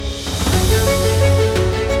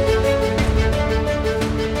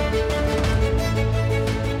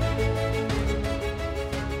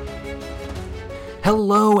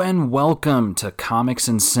and welcome to Comics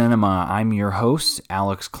and Cinema. I'm your host,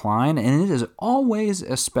 Alex Klein, and it is always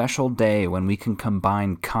a special day when we can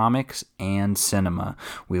combine comics and cinema.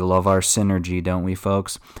 We love our synergy, don't we,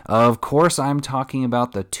 folks? Of course, I'm talking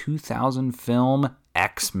about the 2000 film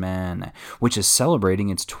X-Men, which is celebrating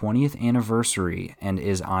its 20th anniversary and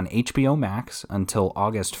is on HBO Max until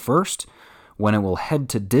August 1st, when it will head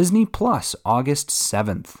to Disney Plus August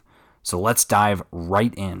 7th. So let's dive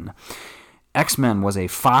right in. X-Men was a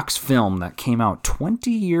Fox film that came out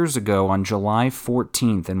 20 years ago on July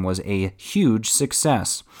 14th and was a huge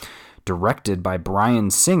success. Directed by Bryan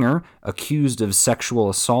Singer, accused of sexual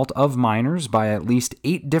assault of minors by at least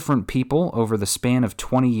 8 different people over the span of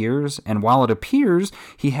 20 years, and while it appears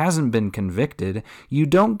he hasn't been convicted, you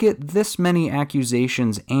don't get this many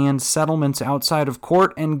accusations and settlements outside of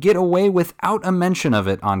court and get away without a mention of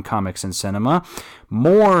it on Comics and Cinema.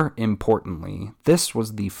 More importantly, this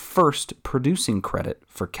was the first producing credit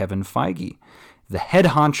for Kevin Feige, the head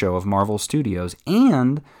honcho of Marvel Studios,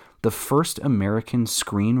 and the first American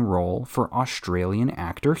screen role for Australian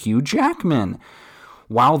actor Hugh Jackman.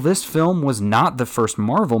 While this film was not the first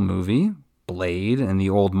Marvel movie, Blade and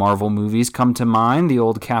the old Marvel movies come to mind, the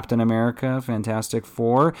old Captain America, Fantastic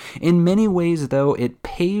Four. In many ways, though, it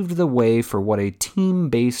paved the way for what a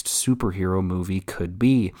team-based superhero movie could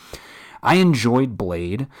be. I enjoyed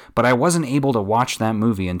Blade, but I wasn't able to watch that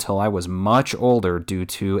movie until I was much older due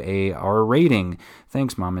to a R rating.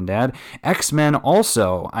 Thanks, Mom and Dad. X-Men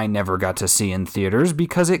also I never got to see in theaters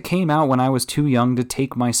because it came out when I was too young to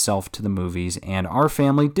take myself to the movies, and our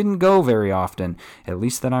family didn't go very often, at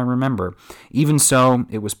least that I remember. Even so,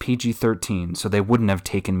 it was PG-13, so they wouldn't have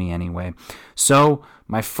taken me anyway. So,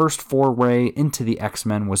 my first foray into the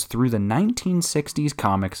X-Men was through the 1960s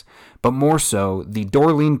comics, but more so, the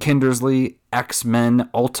Dorleen Kindersley X-Men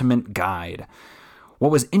Ultimate Guide.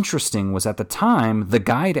 What was interesting was at the time, the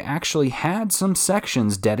guide actually had some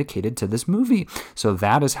sections dedicated to this movie, so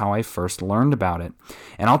that is how I first learned about it.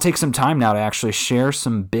 And I'll take some time now to actually share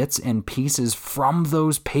some bits and pieces from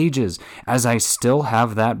those pages, as I still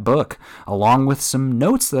have that book, along with some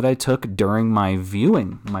notes that I took during my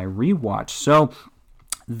viewing, my rewatch. So,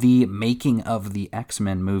 the making of the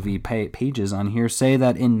X-Men movie pages on here say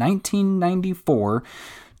that in 1994,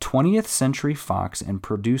 20th Century Fox and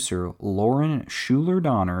producer Lauren Shuler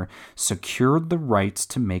Donner secured the rights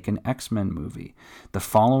to make an X-Men movie. The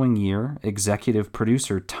following year, executive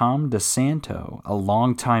producer Tom DeSanto, a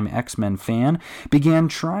longtime X-Men fan, began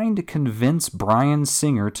trying to convince Bryan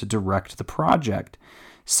Singer to direct the project.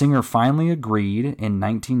 Singer finally agreed in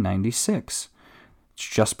 1996.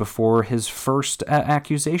 Just before his first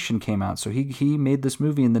accusation came out. So he made this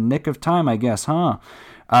movie in the nick of time, I guess, huh?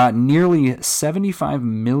 Nearly $75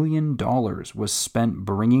 million was spent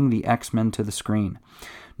bringing the X-Men to the screen.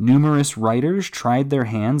 Numerous writers tried their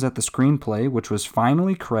hands at the screenplay, which was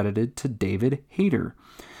finally credited to David Hayter.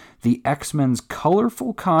 The X-Men's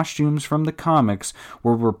colorful costumes from the comics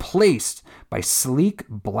were replaced by sleek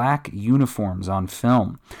black uniforms on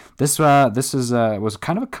film. This was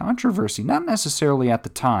kind of a controversy, not necessarily at the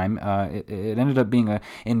time. It ended up being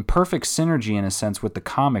in perfect synergy in a sense with the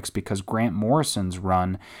comics because Grant Morrison's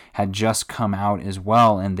run had just come out as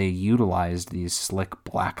well, and they utilized these slick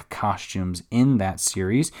black costumes in that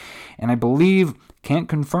series. And I believe, can't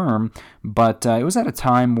confirm, but it was at a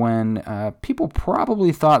time when people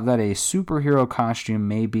probably thought that a superhero costume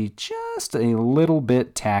may be just a little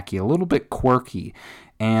bit tacky, a little bit quirky,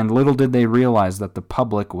 and little did they realize that the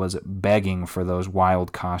public was begging for those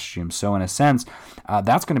wild costumes. So in a sense,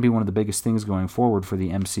 that's going to be one of the biggest things going forward for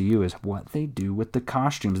the MCU is what they do with the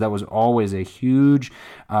costumes. That was always a huge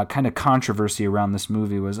kind of controversy around this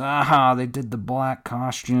movie was, they did the black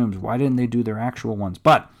costumes. Why didn't they do their actual ones?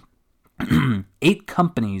 But 8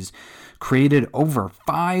 companies created over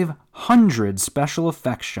 500 special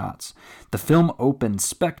effects shots. The film opened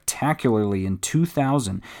spectacularly in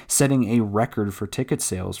 2000, setting a record for ticket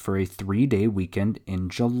sales for a 3-day weekend in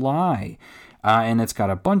July. And it's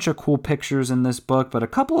got a bunch of cool pictures in this book, but a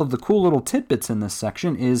couple of the cool little tidbits in this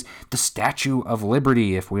section is the Statue of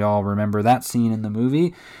Liberty, if we all remember that scene in the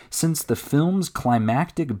movie. Since the film's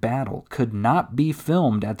climactic battle could not be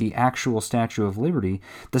filmed at the actual Statue of Liberty,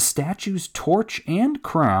 the statue's torch and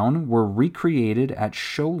crown were recreated at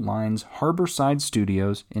Showline's Harborside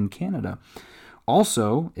Studios in Canada.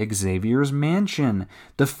 Also, Xavier's Mansion.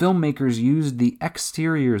 The filmmakers used the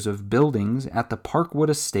exteriors of buildings at the Parkwood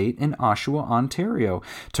Estate in Oshawa, Ontario,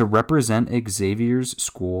 to represent Xavier's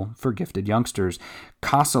School for Gifted Youngsters.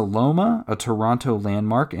 Casa Loma, a Toronto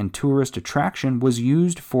landmark and tourist attraction, was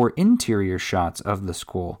used for interior shots of the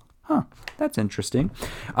school. That's interesting.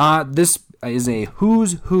 This is a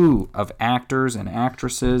who's who of actors and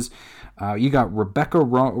actresses. You got Rebecca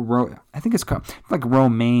I think it's called like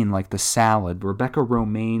romaine, like the salad. Rebecca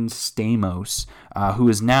Romaine Stamos, who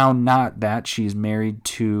is now not that. She's married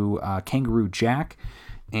to Kangaroo Jack.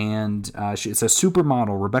 And it's a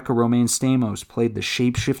supermodel. Rebecca Romaine Stamos played the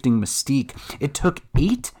shape-shifting Mystique. It took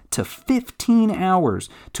 8 to 15 hours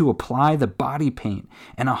to apply the body paint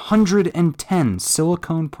and 110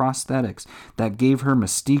 silicone prosthetics that gave her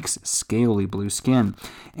Mystique's scaly blue skin.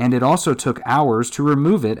 And it also took hours to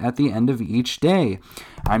remove it at the end of each day.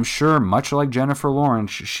 I'm sure, much like Jennifer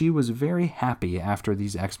Lawrence, she was very happy after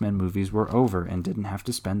these X-Men movies were over and didn't have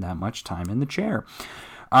to spend that much time in the chair.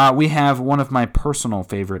 We have one of my personal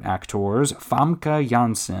favorite actors, Famke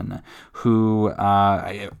Janssen, who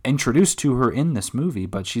I introduced to her in this movie,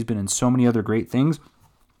 but she's been in so many other great things.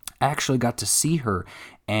 I actually got to see her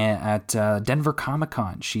at Denver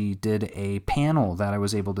Comic-Con. She did a panel that I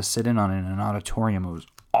was able to sit in on in an auditorium. It was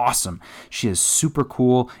awesome. She is super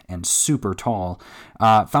cool and super tall.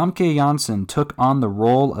 Famke Janssen took on the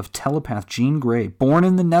role of telepath Jean Grey, born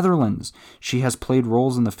in the Netherlands. She has played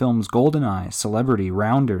roles in the films GoldenEye, Celebrity,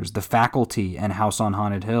 Rounders, The Faculty, and House on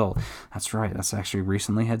Haunted Hill. That's right. That's actually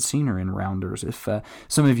recently had seen her in Rounders. If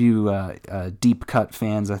some of you deep cut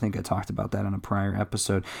fans, I think I talked about that in a prior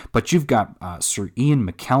episode. But you've got Sir Ian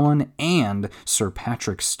McKellen and Sir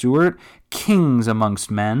Patrick Stewart, kings amongst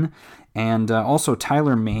men. And also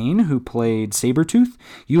Tyler Mane, who played Sabretooth.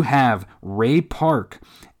 You have Ray Park,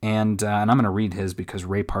 and I'm going to read his because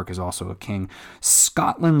Ray Park is also a king.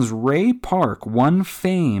 Scotland's Ray Park won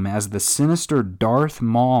fame as the sinister Darth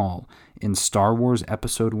Maul in Star Wars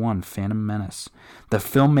Episode I, Phantom Menace. The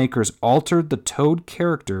filmmakers altered the Toad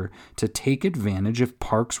character to take advantage of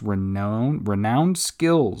Park's renowned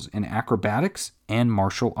skills in acrobatics and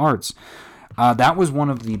martial arts. That was one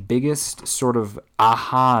of the biggest sort of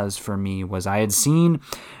ahas for me. Was I had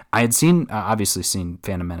obviously seen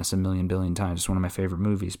Phantom Menace a million billion times. It's one of my favorite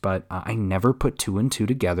movies, but I never put two and two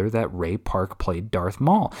together that Ray Park played Darth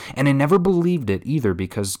Maul. And I never believed it either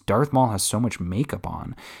because Darth Maul has so much makeup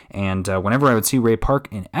on. And whenever I would see Ray Park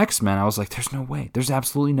in X-Men, I was like, there's no way. There's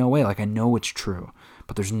absolutely no way. Like, I know it's true,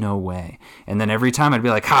 but there's no way. And then every time I'd be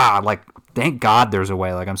like, thank God there's a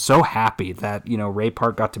way. Like, I'm so happy that, Ray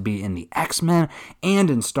Park got to be in the X-Men and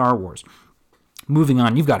in Star Wars. Moving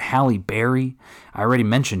on, you've got Halle Berry. I already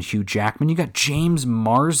mentioned Hugh Jackman. You got James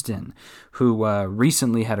Marsden, who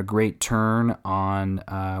recently had a great turn on,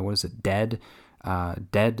 Dead?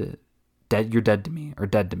 You're Dead to Me, or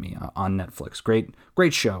Dead to Me on Netflix.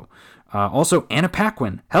 Great show. Also, Anna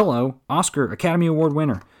Paquin. Hello, Oscar, Academy Award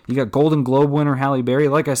winner. You got Golden Globe winner Halle Berry.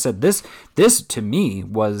 Like I said, this to me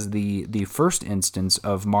was the first instance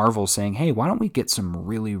of Marvel saying, hey, why don't we get some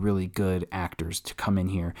really, really good actors to come in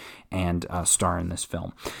here and star in this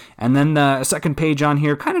film. And then the second page on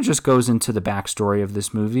here kind of just goes into the backstory of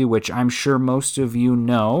this movie, which I'm sure most of you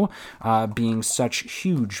know, being such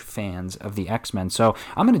huge fans of the X-Men. So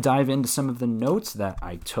I'm going to dive into some of the notes that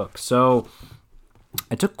I took. So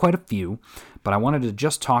I took quite a few, but I wanted to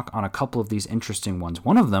just talk on a couple of these interesting ones.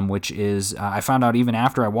 One of them, which is, I found out even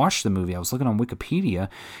after I watched the movie, I was looking on Wikipedia,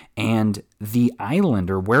 and the island,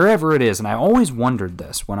 or wherever it is, and I always wondered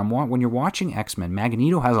this, when you're watching X-Men,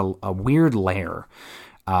 Magneto has a weird lair.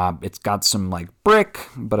 It's got some like brick,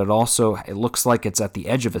 but it looks like it's at the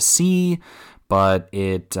edge of a sea, but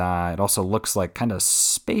it also looks like kind of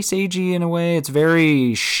space agey in a way. It's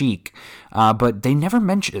very chic. But they never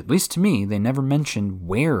mention, at least to me, they never mention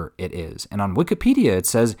where it is. And on Wikipedia, it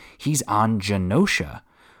says he's on Genosha,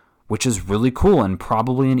 which is really cool and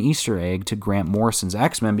probably an Easter egg to Grant Morrison's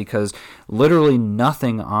X-Men, because literally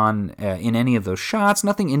nothing in any of those shots,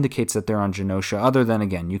 nothing indicates that they're on Genosha, other than,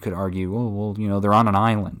 again, you could argue, well, they're on an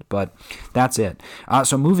island, but that's it.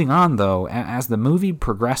 So moving on, though, as the movie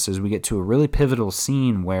progresses, we get to a really pivotal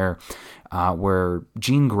scene where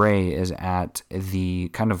Jean Grey is at the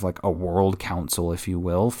kind of like a world council, if you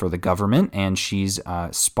will, for the government, and she's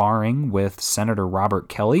sparring with Senator Robert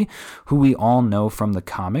Kelly, who we all know from the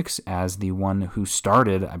comics as the one who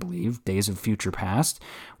started, I believe, Days of Future Past,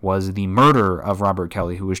 was the murder of Robert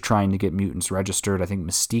Kelly, who was trying to get mutants registered. I think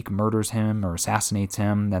Mystique murders him or assassinates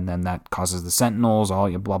him, and then that causes the Sentinels, all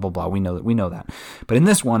blah, blah, blah. We know that. But in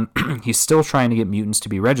this one, he's still trying to get mutants to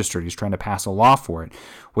be registered. He's trying to pass a law for it,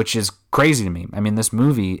 which is crazy to me. I mean, this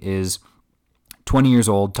movie is 20 years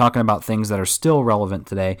old, talking about things that are still relevant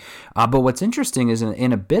today. But what's interesting is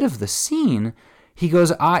in a bit of the scene, he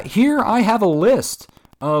goes, here I have a list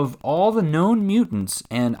of all the known mutants,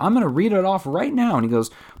 and I'm going to read it off right now. And he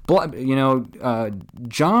goes, John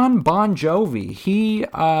Bon Jovi.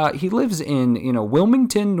 He lives in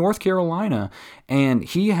Wilmington, North Carolina, and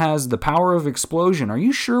he has the power of explosion. Are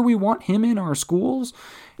you sure we want him in our schools?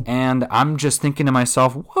 And I'm just thinking to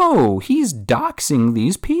myself, whoa, he's doxing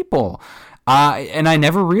these people. And I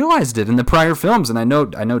never realized it in the prior films. And I know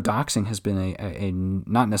doxing has been a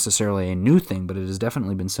not necessarily a new thing, but it has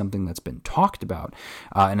definitely been something that's been talked about,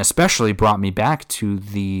 and especially brought me back to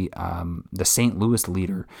the St. Louis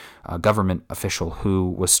leader, government official who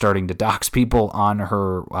was starting to dox people on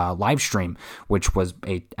her live stream, which was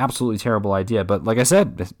a absolutely terrible idea. But like I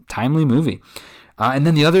said, timely movie. And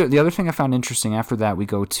then the other thing I found interesting after that, we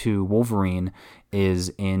go to Wolverine is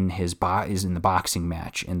in the boxing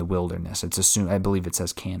match in the wilderness. I believe it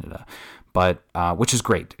says Canada, but which is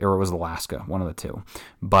great, or it was Alaska, one of the two.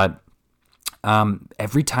 But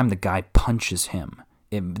every time the guy punches him,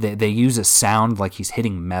 they use a sound like he's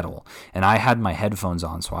hitting metal. And I had my headphones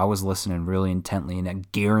on, so I was listening really intently, and I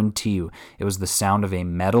guarantee you it was the sound of a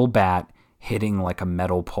metal bat hitting like a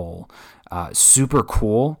metal pole. Super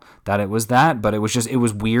cool that it was that, but it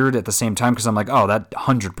was weird at the same time because I'm like, oh, that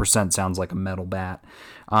 100% sounds like a metal bat.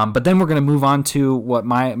 But then we're going to move on to what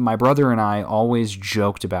my brother and I always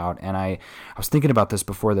joked about, and I was thinking about this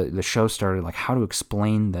before the show started, like how to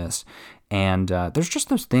explain this. And there's just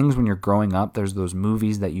those things when you're growing up, there's those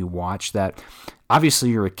movies that you watch that obviously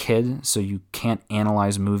you're a kid, so you can't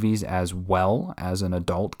analyze movies as well as an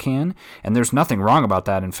adult can. And there's nothing wrong about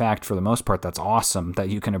that. In fact, for the most part, that's awesome that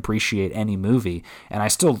you can appreciate any movie. And I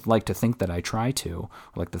still like to think that I try to,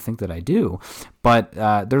 like to think that I do. But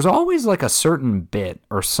there's always like a certain bit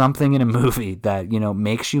or something in a movie that,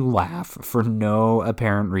 makes you laugh for no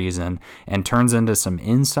apparent reason and turns into some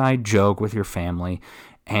inside joke with your family.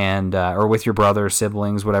 And or with your brother,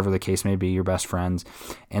 siblings, whatever the case may be, your best friends.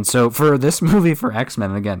 And so for this movie, for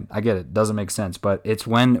X-Men, and again, I get it, doesn't make sense, but it's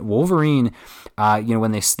when Wolverine,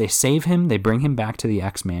 when they save him, they bring him back to the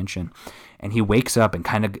X-Mansion, and he wakes up and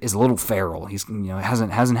kind of is a little feral. He's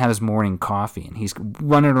hasn't had his morning coffee, and he's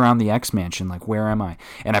running around the X-Mansion like, where am I?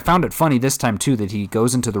 And I found it funny this time too that he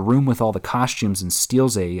goes into the room with all the costumes and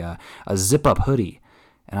steals a zip-up hoodie.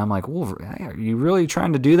 And I'm like, Wolverine, are you really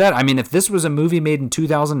trying to do that? I mean, if this was a movie made in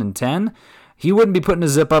 2010, he wouldn't be putting a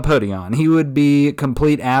zip-up hoodie on. He would be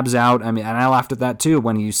complete abs out. I mean, and I laughed at that too.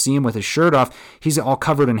 When you see him with his shirt off, he's all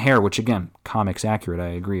covered in hair, which again, comics accurate, I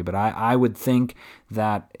agree. But I would think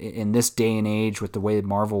that in this day and age, with the way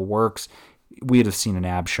Marvel works, we'd have seen an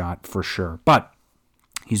ab shot for sure. But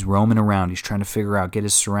he's roaming around. He's trying to get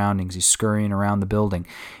his surroundings. He's scurrying around the building.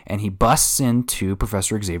 And he busts into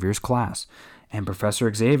Professor Xavier's class. And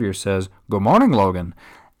Professor Xavier says, "Good morning, Logan."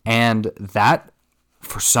 And that,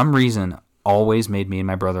 for some reason, always made me and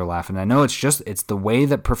my brother laugh. And I know it's the way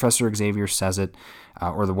that Professor Xavier says it,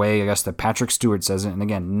 or the way, I guess, that Patrick Stewart says it. And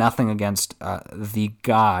again, nothing against the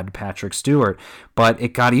god Patrick Stewart, but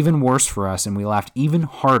it got even worse for us, and we laughed even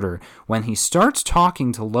harder when he starts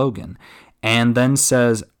talking to Logan and then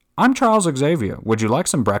says, "I'm Charles Xavier. Would you like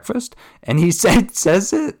some breakfast?" And he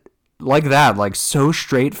says it like that, like so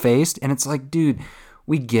straight-faced, and it's like, dude,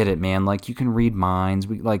 we get it, man. Like, you can read minds,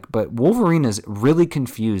 but Wolverine is really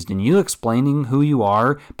confused, and you explaining who you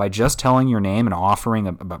are by just telling your name and offering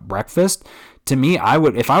a breakfast. To me,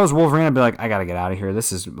 if I was Wolverine, I'd be like, I gotta get out of here.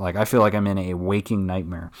 This is like, I feel like I'm in a waking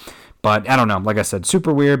nightmare. But I don't know. Like I said,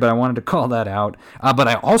 super weird, but I wanted to call that out. But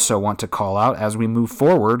I also want to call out, as we move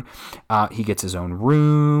forward, he gets his own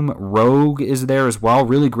room. Rogue is there as well.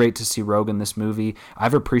 Really great to see Rogue in this movie.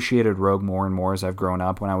 I've appreciated Rogue more and more as I've grown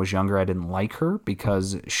up. When I was younger, I didn't like her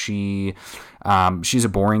because she's a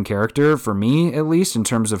boring character, for me at least, in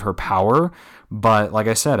terms of her power. But like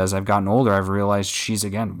I said, as I've gotten older, I've realized she's,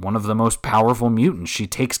 again, one of the most powerful mutants. She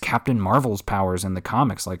takes Captain Marvel's powers in the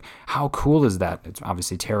comics. Like, how cool is that? It's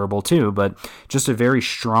obviously terrible too, but just a very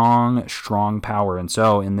strong power. And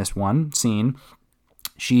so in this one scene,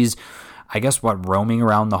 she's, I guess, roaming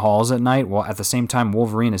around the halls at night. Well, at the same time,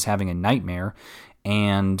 Wolverine is having a nightmare,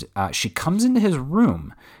 and she comes into his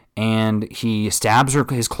room. And he stabs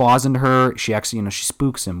his claws into her. She actually, she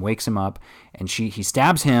spooks him, wakes him up, and he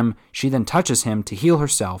stabs him. She then touches him to heal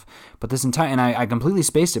herself. But this entire, and I completely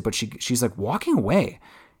spaced it, but she's like walking away.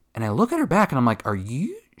 And I look at her back and I'm like,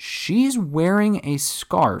 she's wearing a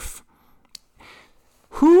scarf.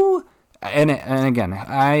 Who, and again,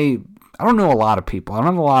 I don't know a lot of people. I don't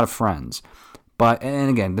have a lot of friends. But, and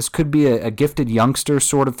again, this could be a gifted youngster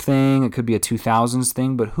sort of thing. It could be a 2000s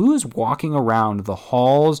thing. But who is walking around the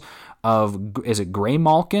halls of, is it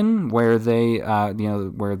Greymalkin, where they,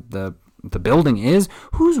 where the building is?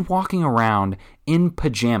 Who's walking around in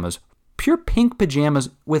pajamas, pure pink pajamas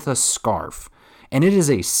with a scarf? And it is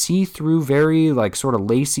a see-through, very like sort of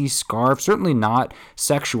lacy scarf, certainly not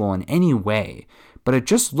sexual in any way, but it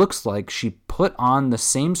just looks like she put on the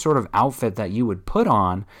same sort of outfit that you would put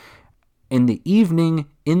on in the evening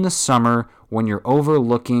in the summer when you're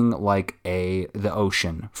overlooking like the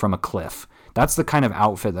ocean from a cliff. That's the kind of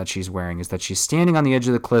outfit that she's wearing, is that she's standing on the edge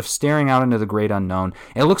of the cliff, staring out into the great unknown.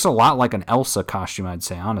 It looks a lot like an Elsa costume, I'd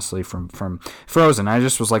say, honestly, from Frozen. I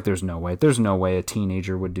just was like, there's no way a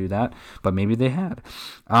teenager would do that, but maybe they had.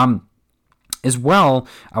 As well,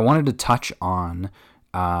 I wanted to touch on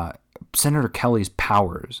Senator Kelly's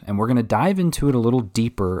powers, and we're going to dive into it a little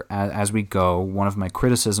deeper as we go. One of my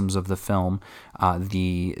criticisms of the film,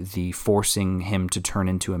 the forcing him to turn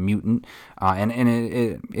into a mutant, and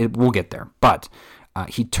it we'll get there. But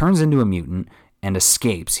he turns into a mutant and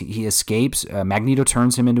escapes. He escapes. Magneto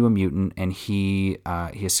turns him into a mutant, and he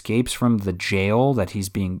escapes from the jail that he's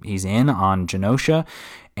in on Genosha,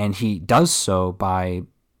 and he does so by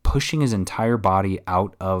pushing his entire body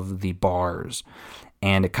out of the bars.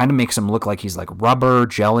 And it kind of makes him look like he's like rubber,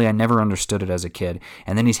 jelly. I never understood it as a kid.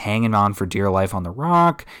 And then he's hanging on for dear life on the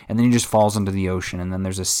rock, and then he just falls into the ocean. And then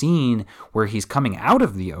there's a scene where he's coming out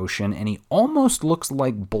of the ocean, and he almost looks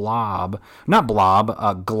like Glob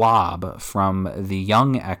from the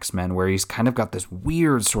Young X-Men, where he's kind of got this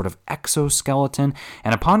weird sort of exoskeleton.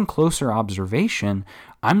 And upon closer observation,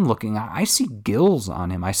 I see gills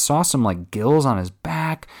on him. I saw some like gills on his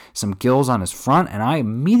back, some gills on his front, and I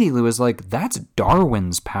immediately was like, that's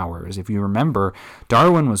Darwin's powers. If you remember,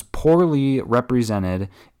 Darwin was poorly represented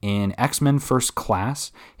in X-Men First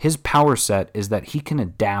Class. His power set is that he can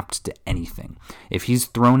adapt to anything. If he's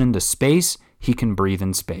thrown into space, he can breathe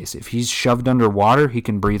in space. If he's shoved underwater, he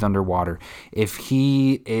can breathe underwater. If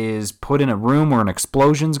he is put in a room where an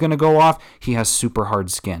explosion's going to go off, he has super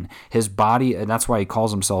hard skin. His body, and that's why he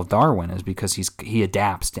calls himself Darwin, is because he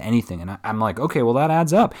adapts to anything. And I'm like, okay, well, that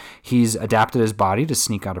adds up. He's adapted his body to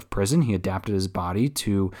sneak out of prison. He adapted his body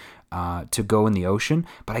to go in the ocean,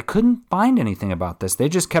 but I couldn't find anything about this. They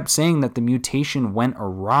just kept saying that the mutation went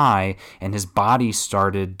awry and his body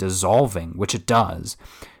started dissolving, which it does.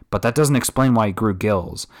 But that doesn't explain why he grew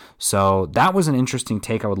gills. So that was an interesting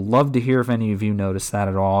take. I would love to hear if any of you noticed that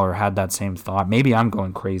at all or had that same thought. Maybe I'm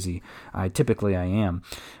going crazy. Typically I am.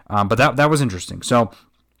 But that was interesting. So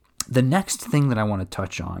the next thing that I want to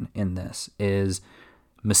touch on in this is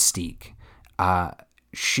Mystique.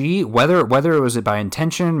 Whether it was by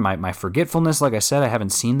intention, my forgetfulness, like I said, I haven't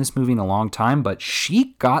seen this movie in a long time, but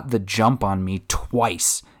she got the jump on me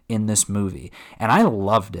twice in this movie, and I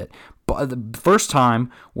loved it. The first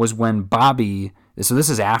time was when Bobby, so this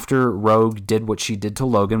is after Rogue did what she did to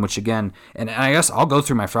Logan, which again, and I guess I'll go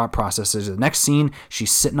through my thought processes. The next scene,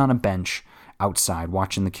 she's sitting on a bench outside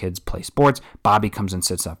watching the kids play sports. Bobby comes and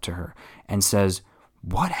sits up to her and says,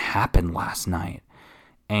 "What happened last night?"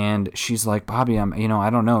 And she's like, "Bobby, I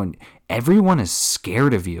don't know. And everyone is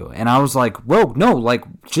scared of you." And I was like, Rogue, no, like,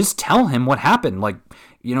 just tell him what happened. Like,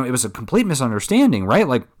 it was a complete misunderstanding, right?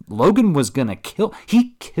 Like, Logan was going to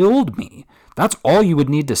he killed me. That's all you would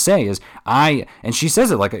need to say is and she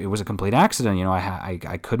says it like it was a complete accident.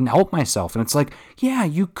 I couldn't help myself. And it's like, yeah,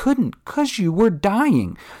 you couldn't because you were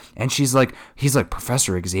dying. And he's like,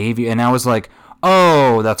 Professor Xavier. And I was like,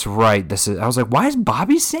 oh, that's right. I was like, why is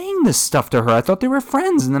Bobby saying this stuff to her? I thought they were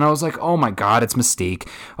friends. And then I was like, oh my God, it's Mystique.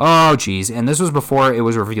 Oh, geez. And this was before it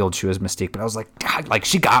was revealed she was Mystique. But I was like, God, like,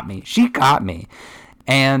 she got me.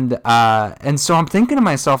 And so I'm thinking to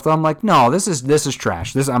myself, though, I'm like, no, this is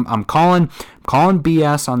trash. I'm calling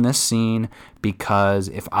BS on this scene, because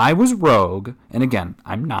if I was Rogue, and again,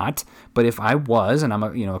 I'm not, but if I was, and I'm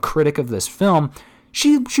a critic of this film,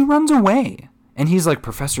 she runs away. And he's like,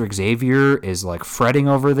 Professor Xavier is like fretting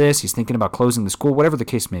over this. He's thinking about closing the school, whatever the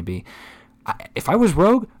case may be. If I was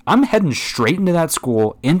Rogue, I'm heading straight into that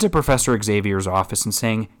school, into Professor Xavier's office and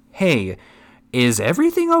saying, hey, is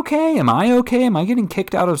everything okay? Am I okay? Am I getting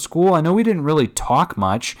kicked out of school? I know we didn't really talk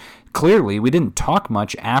much. Clearly, we didn't talk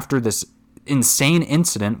much after this insane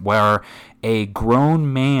incident where a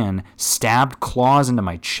grown man stabbed claws into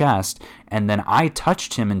my chest, and then I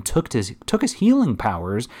touched him and took his healing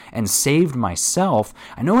powers and saved myself.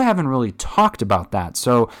 I know I haven't really talked about that.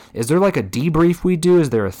 So is there like a debrief we do? Is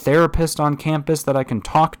there a therapist on campus that I can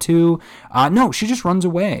talk to? No, she just runs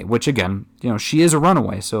away, which again, she is a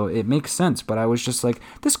runaway, so it makes sense. But I was just like,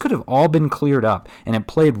 this could have all been cleared up, and it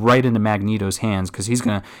played right into Magneto's hands, because he's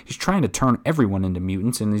trying to turn everyone into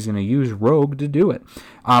mutants, and he's going to use Rogue to do it.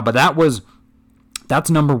 But that's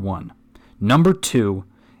number one. Number two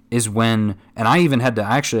is when, and I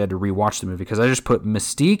actually had to rewatch the movie because I just put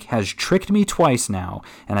Mystique has tricked me twice now,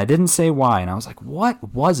 and I didn't say why, and I was like,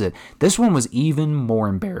 what was it? This one was even more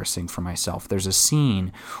embarrassing for myself. There's a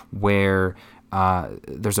scene where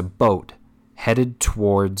there's a boat headed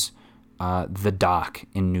towards the dock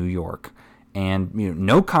in New York, and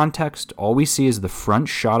no context. All we see is the front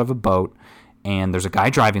shot of a boat, and there's a guy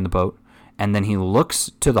driving the boat, and then he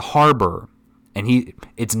looks to the harbor. And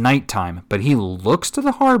it's nighttime, but he looks to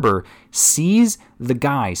the harbor, sees the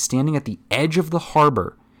guy standing at the edge of the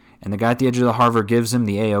harbor, and the guy at the edge of the harbor gives him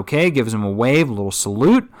the A-OK, gives him a wave, a little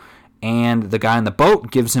salute, and the guy in the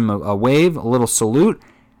boat gives him a wave, a little salute.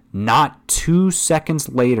 Not 2 seconds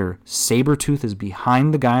later, Sabretooth is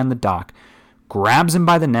behind the guy on the dock, grabs him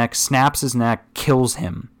by the neck, snaps his neck, kills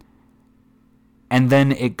him. And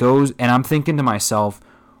then it goes, and I'm thinking to myself,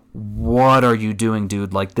 what are you doing,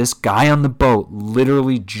 dude? Like, this guy on the boat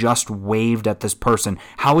literally just waved at this person.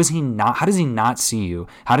 How does he not see you?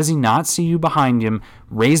 How does he not see you behind him?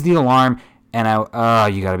 Raise the alarm. And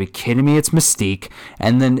you gotta be kidding me, it's Mystique.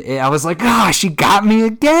 And then I was like, she got me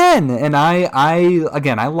again. And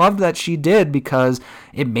I loved that she did because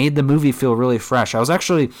it made the movie feel really fresh. I was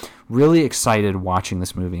actually really excited watching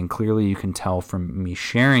this movie, and clearly you can tell from me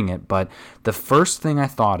sharing it. But the first thing I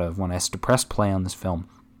thought of when I pressed play on this film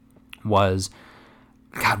was,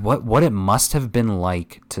 God, what it must have been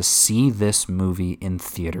like to see this movie in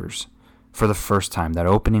theaters for the first time, that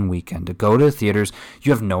opening weekend, to go to the theaters.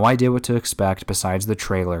 You have no idea what to expect besides the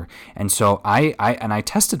trailer. And so I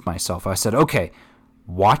tested myself. I said, okay,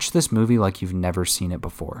 watch this movie like you've never seen it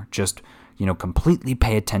before. Just, completely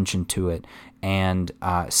pay attention to it and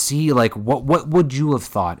see, like, what would you have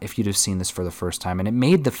thought if you'd have seen this for the first time? And it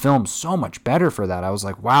made the film so much better for that. I was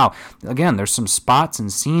like, wow. Again, there's some spots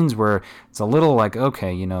and scenes where it's a little like,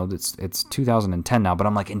 okay, it's 2010 now, but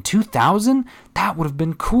I'm like, in 2000, that would have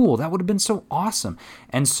been cool. That would have been so awesome.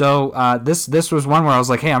 And so this was one where I was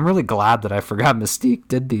like, hey, I'm really glad that I forgot Mystique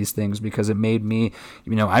did these things, because it made me,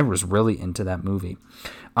 I was really into that movie.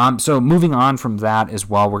 So moving on from that as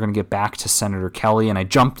well, we're going to get back to Senator Kelly, and I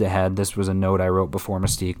jumped ahead. This was a note I wrote before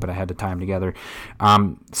Mystique, but I had to tie them together.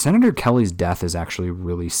 Senator Kelly's death is actually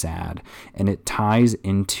really sad, and it ties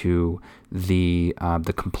into the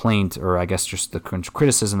complaint, or I guess just the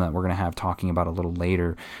criticism that we're going to have talking about a little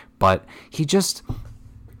later. But he just...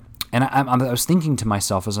 And I was thinking to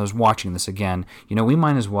myself as I was watching this again, we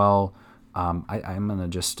might as well... I'm going to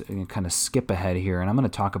just kind of skip ahead here, and I'm going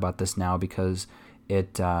to talk about this now because...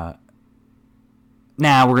 we'll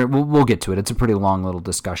get to it. It's a pretty long little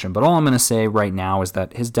discussion, but all I'm going to say right now is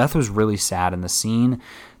that his death was really sad, and the scene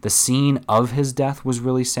of his death was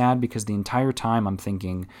really sad, because the entire time I'm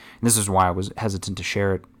thinking, and this is why I was hesitant to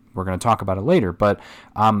share it, we're going to talk about it later, but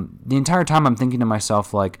the entire time I'm thinking to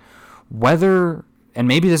myself, like, whether, and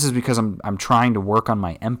maybe this is because I'm trying to work on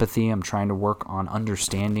my empathy, I'm trying to work on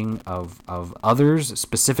understanding of others,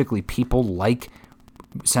 specifically people like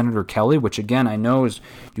Senator Kelly, which again I know is,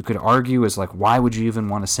 you could argue, is like, why would you even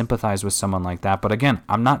want to sympathize with someone like that? But again,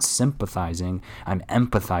 I'm not sympathizing, I'm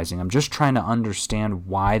empathizing. I'm just trying to understand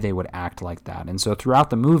why they would act like that. And so throughout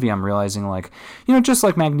the movie, I'm realizing, like, just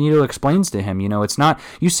like Magneto explains to him, it's not,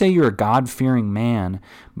 you say you're a God-fearing man,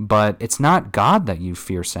 but it's not God that you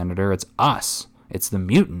fear, Senator, it's us. It's the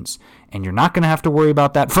mutants. And you're not going to have to worry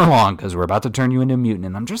about that for long, because we're about to turn you into a mutant.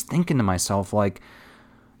 And I'm just thinking to myself, like,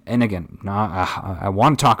 and again, I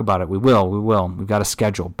want to talk about it. We will. We've got a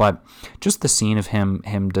schedule. But just the scene of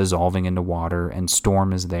him dissolving into water, and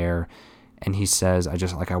Storm is there, and he says,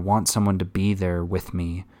 I want someone to be there with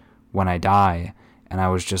me when I die. And I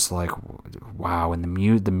was just like, wow. And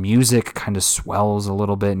the music kind of swells a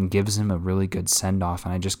little bit and gives him a really good send-off.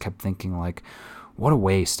 And I just kept thinking, like, what a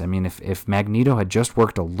waste. I mean, if Magneto had just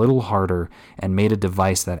worked a little harder and made a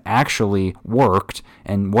device that actually worked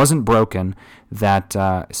and wasn't broken, that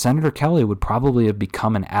Senator Kelly would probably have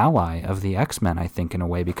become an ally of the X-Men, I think, in a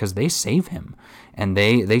way, because they save him. And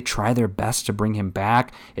they try their best to bring him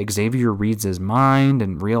back. Xavier reads his mind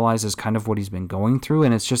and realizes kind of what he's been going through.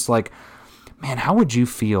 And it's just like, man, how would you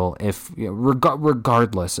feel if,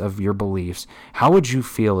 regardless of your beliefs, how would you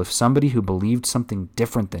feel if somebody who believed something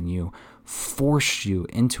different than you forced you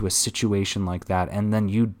into a situation like that, and then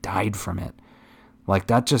you died from it? Like,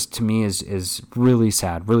 that just, to me, is really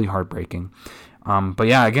sad, really heartbreaking. But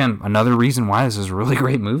yeah, again, another reason why this is a really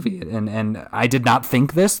great movie. And I did not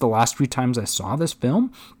think this the last few times I saw this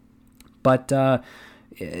film, but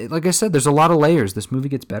like I said, there's a lot of layers. This movie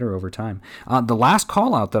gets better over time. The last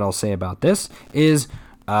call out that I'll say about this is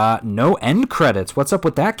no end credits. What's up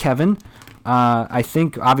with that, Kevin? I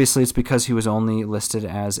think obviously it's because he was only listed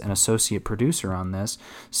as an associate producer on this,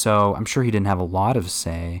 so I'm sure he didn't have a lot of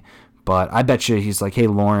say. But I bet you he's like, hey,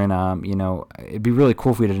 Lauren, it'd be really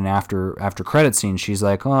cool if we did an after credit scene. She's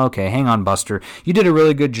like, oh, okay, hang on, Buster. You did a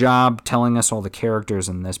really good job telling us all the characters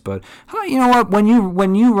in this, but you know what? When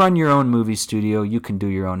you run your own movie studio, you can do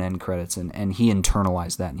your own end credits. And he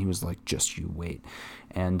internalized that, and he was like, just you wait.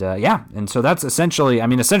 And and so that's essentially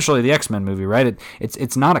the X-Men movie, right?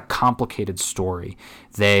 It's not a complicated story.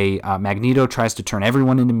 Magneto tries to turn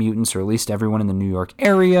everyone into mutants, or at least everyone in the New York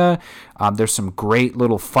area. There's some great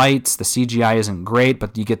little fights. The CGI isn't great,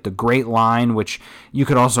 but you get the great line, which you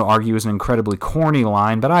could also argue is an incredibly corny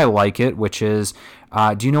line, but I like it, which is,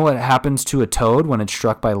 do you know what happens to a toad when it's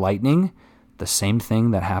struck by lightning? The same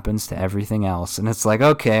thing that happens to everything else. And it's like,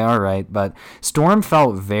 okay, all right. But Storm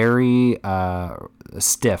felt very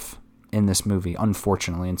stiff in this movie,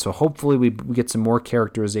 unfortunately. And so hopefully we get some more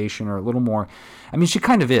characterization, or a little more. I mean, she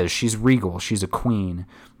kind of is. She's regal. She's a queen.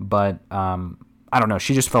 But I don't know.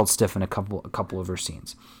 She just felt stiff in a couple of her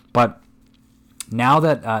scenes. But now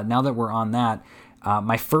that we're on that,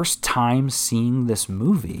 my first time seeing this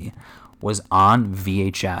movie was on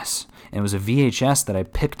VHS. And it was a VHS that I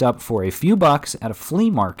picked up for a few bucks at a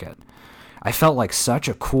flea market. I felt like such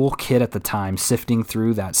a cool kid at the time, sifting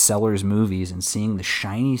through that seller's movies and seeing the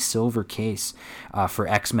shiny silver case for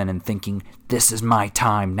X-Men and thinking, this is my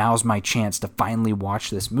time. Now's my chance to finally watch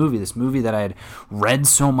this movie that I had read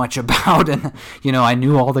so much about. And, I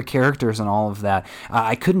knew all the characters and all of that.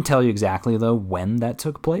 I couldn't tell you exactly, though, when that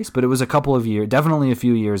took place, but it was a couple of years, definitely a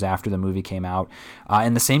few years after the movie came out.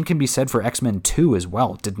 And the same can be said for X-Men 2 as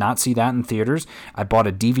well. Did not see that in theaters. I bought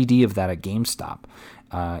a DVD of that at GameStop.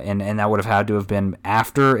 And that would have had to have been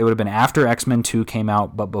after, it would have been after X-Men 2 came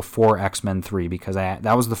out, but before X-Men 3, because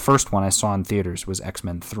that was the first one I saw in theaters, was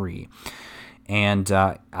X-Men 3. And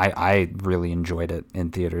I really enjoyed it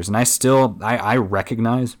in theaters. And I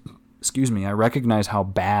recognize how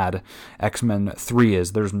bad X-Men 3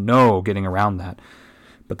 is. There's no getting around that.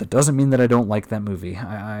 But that doesn't mean that I don't like that movie.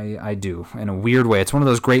 I do, in a weird way. It's one of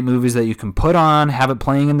those great movies that you can put on, have it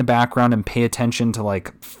playing in the background, and pay attention to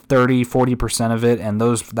like 30-40% of it, and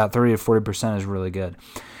that 30 to 40% is really good.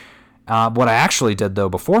 What I actually did, though,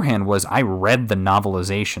 beforehand was I read the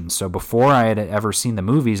novelization. So before I had ever seen the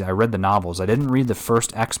movies, I read the novels. I didn't read the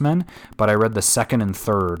first X-Men, but I read the second and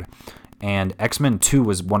third. And X-Men 2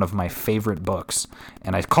 was one of my favorite books.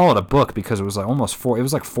 And I call it a book because it was like it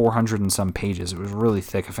was like 400 and some pages. It was really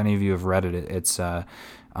thick. If any of you have read it, it's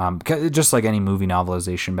just like any movie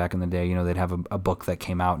novelization back in the day. They'd have a book that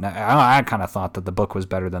came out. And I kind of thought that the book was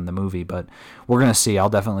better than the movie, but we're going to see. I'll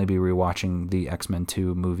definitely be rewatching the X-Men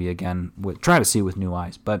 2 movie again, try to see it with new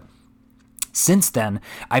eyes. But since then,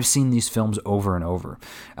 I've seen these films over and over.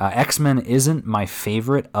 X-Men isn't my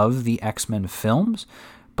favorite of the X-Men films,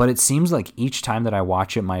 but it seems like each time that I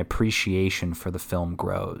watch it, my appreciation for the film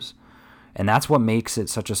grows. And that's what makes it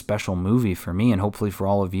such a special movie for me, and hopefully for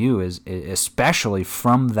all of you, is especially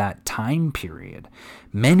from that time period.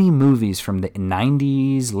 Many movies from the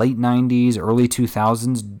 90s, late 90s, early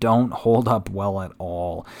 2000s don't hold up well at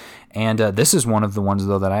all. And this is one of the ones,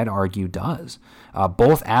 though, that I'd argue does,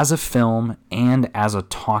 both as a film and as a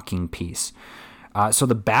talking piece. So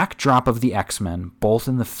the backdrop of the X-Men, both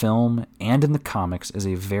in the film and in the comics, is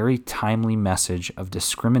a very timely message of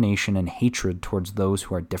discrimination and hatred towards those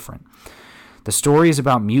who are different. The story is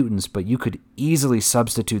about mutants, but you could easily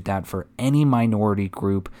substitute that for any minority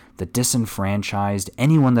group, the disenfranchised,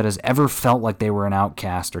 anyone that has ever felt like they were an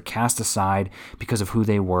outcast or cast aside because of who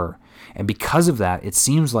they were. And because of that, it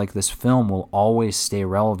seems like this film will always stay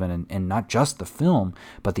relevant, and not just the film,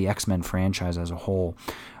 but the X-Men franchise as a whole.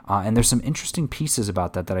 And there's some interesting pieces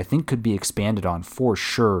about that I think could be expanded on for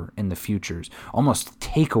sure in the futures, almost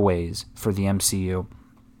takeaways for the MCU.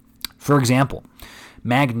 For example,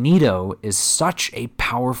 Magneto is such a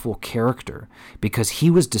powerful character because he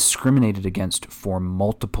was discriminated against for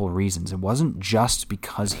multiple reasons. It wasn't just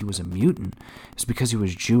because he was a mutant, it was because he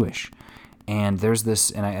was Jewish. And there's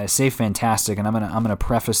this, and I say fantastic, and I'm gonna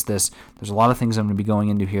preface this. There's a lot of things I'm gonna be going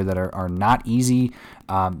into here that are not easy,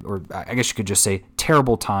 or I guess you could just say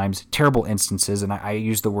terrible times, terrible instances. And I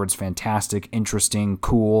use the words fantastic, interesting,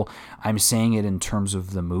 cool. I'm saying it in terms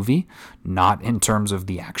of the movie, not in terms of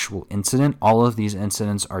the actual incident. All of these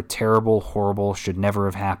incidents are terrible, horrible, should never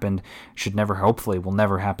have happened, hopefully will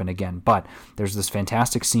never happen again. But there's this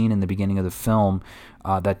fantastic scene in the beginning of the film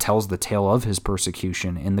that tells the tale of his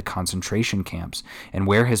persecution in the concentration camps and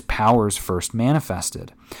where his powers first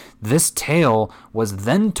manifested. This tale was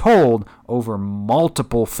then told over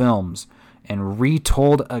multiple films, and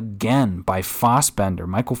retold again by Fassbender,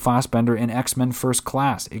 Michael Fassbender in X-Men First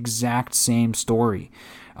Class. Exact same story.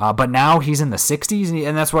 But now he's in the 60s,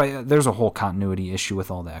 and that's why there's a whole continuity issue with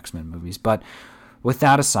all the X-Men movies. But with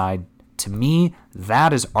that aside, to me,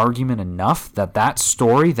 that is argument enough that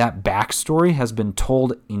story, that backstory has been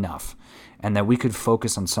told enough, and that we could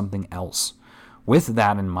focus on something else. With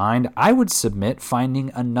that in mind, I would submit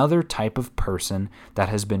finding another type of person that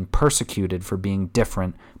has been persecuted for being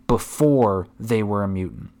different before they were a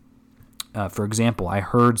mutant. For example, I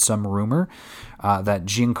heard some rumor that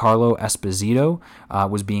Giancarlo Esposito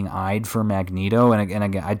was being eyed for Magneto, and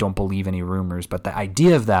again, I don't believe any rumors, but the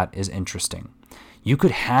idea of that is interesting. You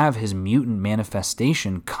could have his mutant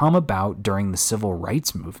manifestation come about during the Civil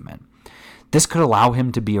Rights Movement. This could allow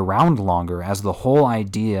him to be around longer, as the whole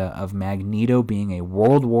idea of Magneto being a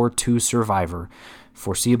World War II survivor,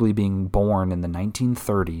 foreseeably being born in the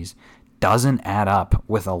 1930s, doesn't add up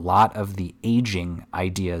with a lot of the aging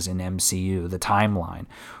ideas in MCU, the timeline.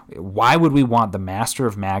 Why would we want the Master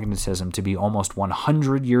of Magnetism to be almost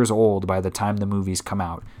 100 years old by the time the movies come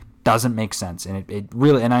out? Doesn't make sense, and it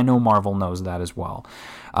really, and I know Marvel knows that as well.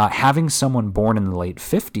 Having someone born in the late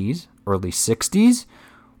 50s, early 60s,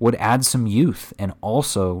 would add some youth and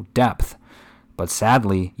also depth. But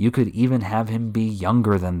sadly, you could even have him be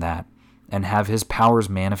younger than that and have his powers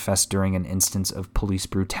manifest during an instance of police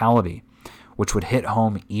brutality, which would hit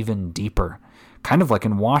home even deeper. Kind of like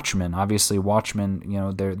in Watchmen. Obviously,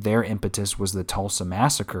 Watchmen, their impetus was the Tulsa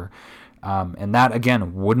Massacre. And that,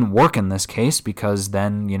 again, wouldn't work in this case because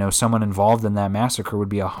then, someone involved in that massacre would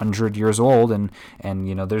be 100 years old and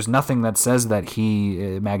there's nothing that says that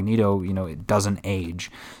Magneto, it doesn't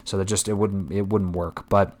age. So that it wouldn't work.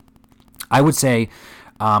 But I would say,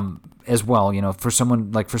 as well, for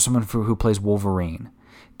someone who plays Wolverine,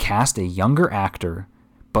 cast a younger actor,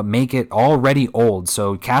 but make it already old.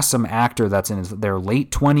 So cast some actor that's in their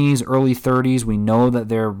late 20s, early 30s. We know that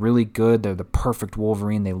they're really good. They're the perfect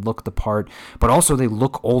Wolverine. They look the part, but also they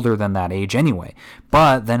look older than that age anyway.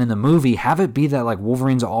 But then in the movie, have it be that like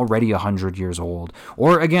Wolverine's already 100 years old.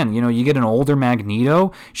 Or again, you get an older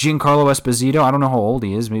Magneto, Giancarlo Esposito. I don't know how old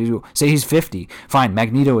he is. Maybe say he's 50. Fine,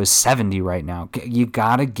 Magneto is 70 right now. You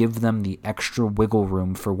gotta give them the extra wiggle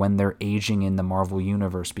room for when they're aging in the Marvel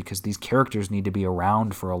Universe, because these characters need to be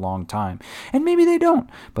around for a long time. And maybe they don't,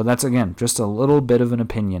 but that's, again, just a little bit of an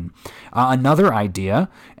opinion. Another idea,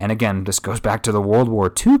 and again, this goes back to the World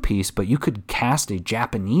War II piece, but you could cast a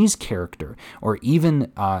Japanese character, or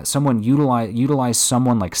even someone utilize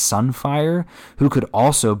someone like Sunfire, who could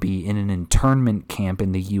also be in an internment camp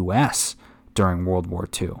in the U.S. during World War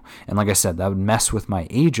II. And like I said, that would mess with my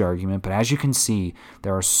age argument, but as you can see,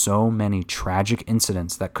 there are so many tragic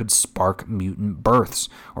incidents that could spark mutant births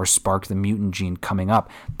or spark the mutant gene coming up.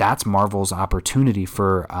 That's Marvel's opportunity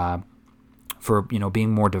for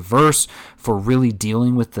being more diverse, for really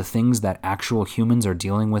dealing with the things that actual humans are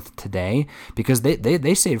dealing with today, because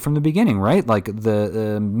they say it from the beginning, right? Like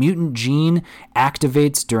the mutant gene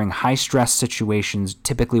activates during high stress situations,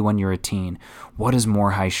 typically when you're a teen. What is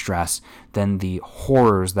more high stress than the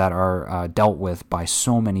horrors that are dealt with by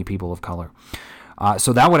so many people of color?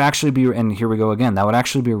 So that would actually be, and here we go again, that would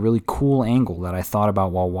actually be a really cool angle that I thought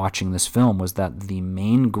about while watching this film, was that the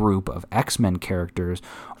main group of X-Men characters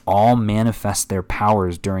all manifest their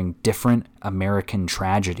powers during different American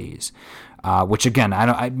tragedies. Which again,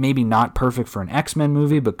 maybe not perfect for an X-Men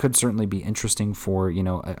movie, but could certainly be interesting for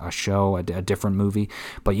a show, a different movie.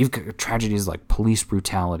 But you've got tragedies like police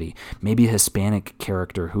brutality, maybe a Hispanic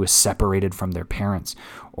character who is separated from their parents,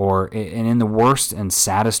 and in the worst and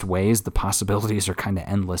saddest ways, the possibilities are kind of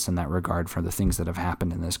endless in that regard for the things that have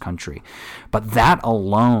happened in this country. But that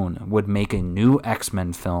alone would make a new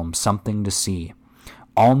X-Men film something to see.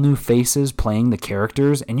 All new faces playing the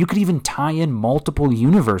characters, and you could even tie in multiple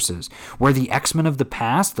universes where the X-Men of the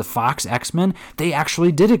past, the Fox X-Men, they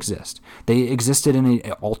actually did exist. They existed in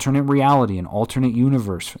an alternate reality, an alternate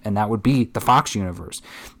universe, and that would be the Fox universe.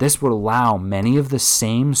 This would allow many of the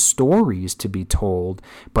same stories to be told,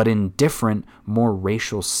 but in different, more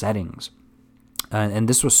racial settings. And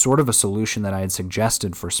this was sort of a solution that I had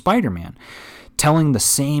suggested for Spider-Man. Telling the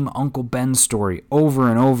same Uncle Ben story over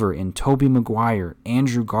and over in Tobey Maguire,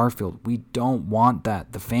 Andrew Garfield. We don't want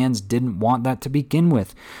that. The fans didn't want that to begin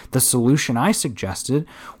with. The solution I suggested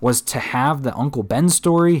was to have the Uncle Ben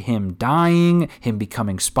story, him dying, him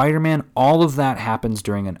becoming Spider-Man, all of that happens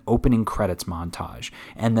during an opening credits montage.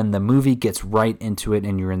 And then the movie gets right into it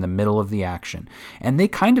and you're in the middle of the action. And they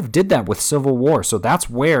kind of did that with Civil War. So that's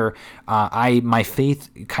where my faith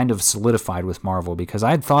kind of solidified with Marvel, because I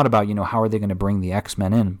had thought about, how are they going to bring bring the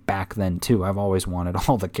X-Men in back then too. I've always wanted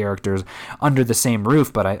all the characters under the same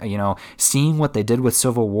roof, but seeing what they did with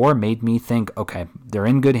Civil War made me think, okay, they're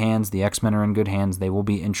in good hands. The X-Men are in good hands. They will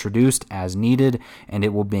be introduced as needed, and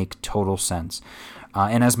it will make total sense.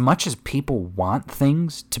 And as much as people want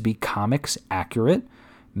things to be comics accurate,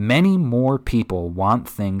 many more people want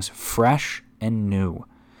things fresh and new.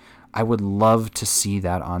 I would love to see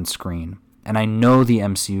that on screen, and I know the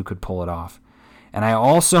MCU could pull it off. And I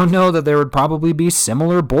also know that there would probably be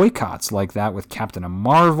similar boycotts like that with Captain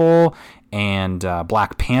Marvel and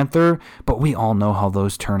Black Panther, but we all know how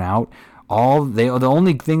those turn out. The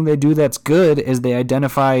only thing they do that's good is they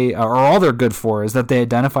identify, or all they're good for is that they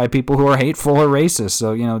identify people who are hateful or racist.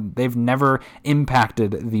 So, they've never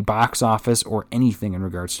impacted the box office or anything in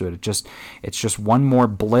regards to it. It's just one more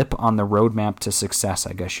blip on the roadmap to success,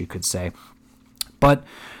 I guess you could say. But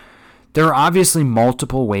there are obviously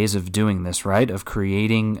multiple ways of doing this, right? Of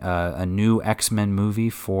creating a new X-Men movie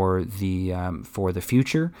for the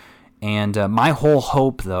future. And my whole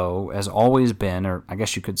hope, though, has always been, or I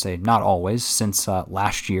guess you could say not always, since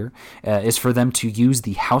last year, is for them to use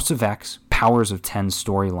the House of X, Powers of 10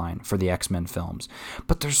 storyline for the X-Men films.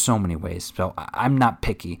 But there's so many ways, so I'm not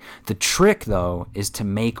picky. The trick, though, is to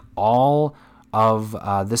make all of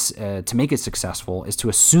this, to make it successful, is to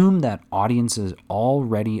assume that audiences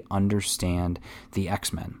already understand the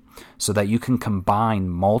X-Men, so that you can combine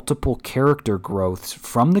multiple character growths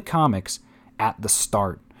from the comics at the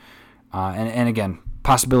start. And again,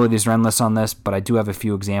 possibilities are endless on this, but I do have a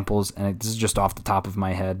few examples, and this is just off the top of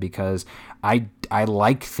my head because I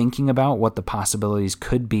like thinking about what the possibilities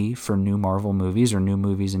could be for new Marvel movies or new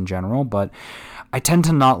movies in general, but I tend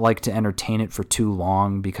to not like to entertain it for too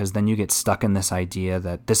long because then you get stuck in this idea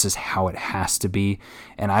that this is how it has to be,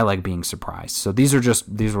 and I like being surprised. So these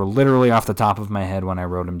were literally off the top of my head when I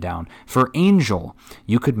wrote them down. For Angel,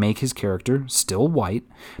 you could make his character still white,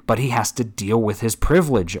 but he has to deal with his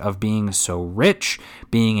privilege of being so rich,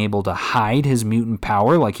 being able to hide his mutant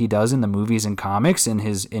power like he does in the movies and comics in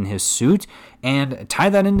his suit, and tie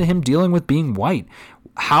that into him dealing with being white.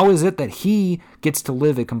 How is it that he gets to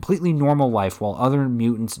live a completely normal life while other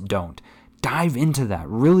mutants don't? Dive into that.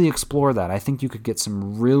 Really explore that. I think you could get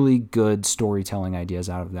some really good storytelling ideas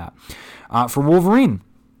out of that. For Wolverine,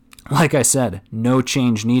 like I said, no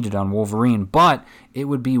change needed on Wolverine, but it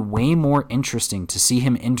would be way more interesting to see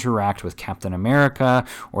him interact with Captain America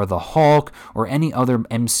or the Hulk or any other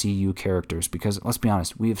MCU characters because, let's be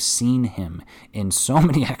honest, we have seen him in so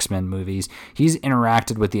many X-Men movies. He's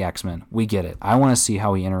interacted with the X-Men. We get it. I want to see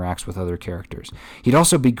how he interacts with other characters. He'd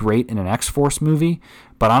also be great in an X-Force movie,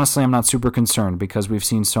 but honestly, I'm not super concerned because we've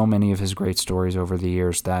seen so many of his great stories over the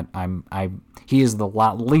years that he is the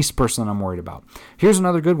least person I'm worried about. Here's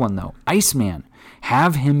another good one, though. Iceman.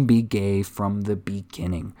 Have him be gay from the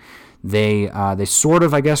beginning. They sort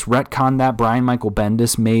of, I guess, retconned that. Brian Michael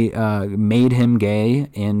Bendis made him gay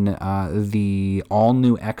in the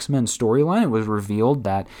all-new X-Men storyline. It was revealed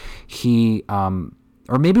that he...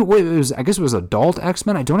 or maybe it was, I guess it was adult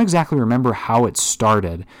X-Men. I don't exactly remember how it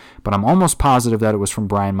started, but I'm almost positive that it was from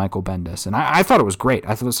Brian Michael Bendis. And I thought it was great.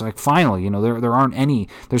 I thought it was like, finally, there aren't any,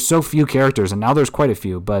 there's so few characters, and now there's quite a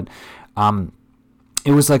few, but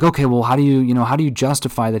it was like, okay, well, how do you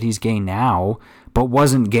justify that he's gay now, but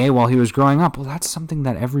wasn't gay while he was growing up? Well, that's something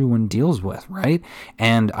that everyone deals with, right?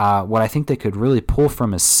 And what I think they could really pull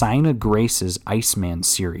from is Sina Grace's Iceman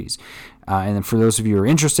series. And then for those of you who are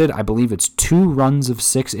interested, I believe it's 2 runs of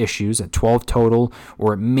 6 issues at 12 total,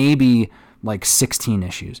 or it may be like 16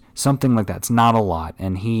 issues, something like that. It's not a lot.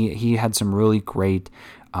 And he had some really great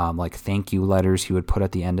like thank you letters he would put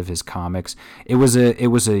at the end of his comics. It was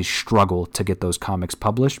a struggle to get those comics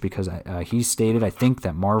published because he stated, I think,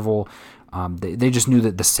 that Marvel, they just knew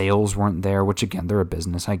that the sales weren't there, which again, they're a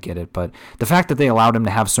business, I get it, but the fact that they allowed him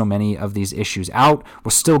to have so many of these issues out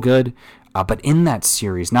was still good. But in that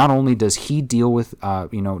series, not only does he deal with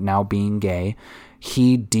now being gay,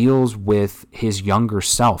 he deals with his younger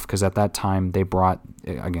self, because at that time they brought,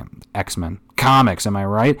 again, X-Men comics, am I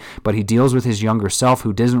right? But he deals with his younger self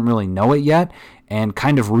who doesn't really know it yet and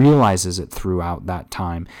kind of realizes it throughout that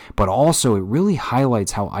time. But also it really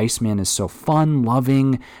highlights how Iceman is so fun,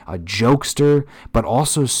 loving, a jokester, but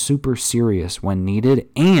also super serious when needed.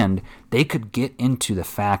 And they could get into the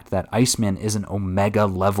fact that Iceman is an Omega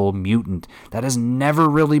level mutant. That has never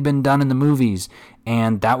really been done in the movies.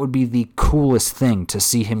 And that would be the coolest thing, to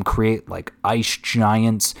see him create like ice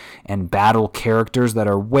giants and battle characters that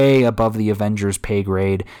are way above the Avengers pay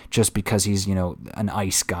grade just because he's, an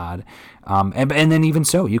ice god. And then even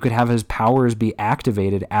so, you could have his powers be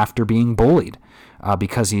activated after being bullied.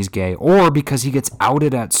 because he's gay, or because he gets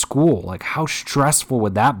outed at school. Like, how stressful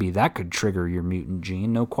would that be? That could trigger your mutant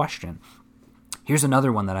gene, no question. Here's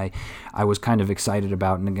another one that I was kind of excited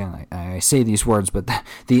about, and again, I say these words, but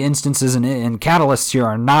the instances and catalysts here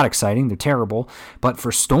are not exciting. They're terrible. But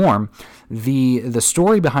for Storm, the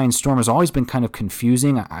story behind Storm has always been kind of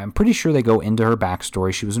confusing. I'm pretty sure they go into her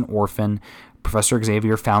backstory. She was an orphan. Professor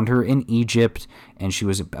Xavier found her in Egypt, and she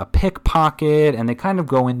was a pickpocket, and they kind of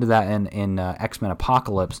go into that in X-Men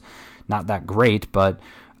Apocalypse. Not that great, but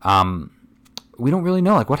we don't really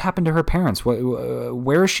know, like, what happened to her parents,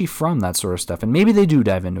 where is she from, that sort of stuff. And maybe they do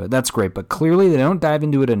dive into it. That's great, but clearly they don't dive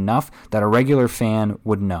into it enough that a regular fan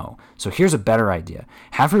would know. So here's a better idea.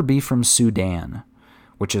 Have her be from Sudan,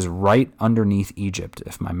 which is right underneath Egypt,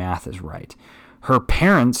 if my math is right. Her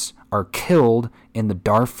parents are killed in the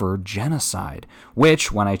Darfur genocide,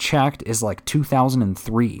 which, when I checked, is like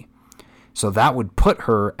 2003. So that would put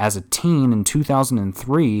her as a teen in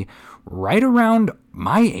 2003 right around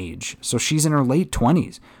my age. So she's in her late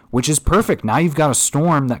 20s, which is perfect. Now you've got a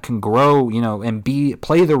Storm that can grow, and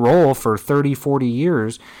play the role for 30, 40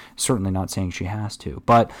 years. Certainly not saying she has to,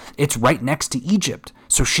 but it's right next to Egypt.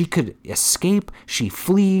 So she could escape, she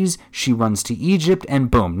flees, she runs to Egypt,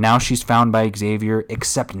 and boom, now she's found by Xavier,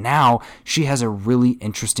 except now she has a really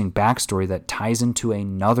interesting backstory that ties into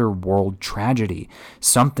another world tragedy,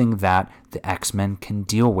 something that the X-Men can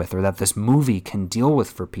deal with, or that this movie can deal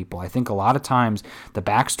with for people. I think a lot of times the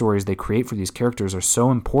backstories they create for these characters are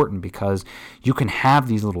so important because you can have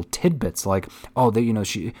these little tidbits like, oh,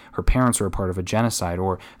 her parents were a part of a genocide,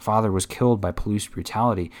 or father was killed by police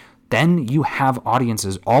brutality. Then you have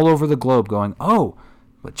audiences all over the globe going, oh,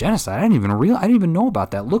 but genocide, I didn't even know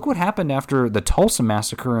about that. Look what happened after the Tulsa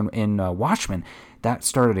massacre in Watchmen. That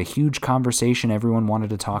started a huge conversation. Everyone wanted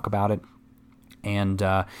to talk about it. And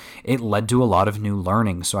it led to a lot of new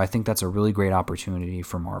learning. So I think that's a really great opportunity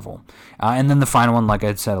for Marvel. And then the final one, like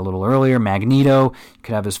I said a little earlier, Magneto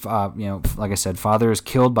could have his, like I said, father is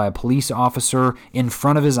killed by a police officer in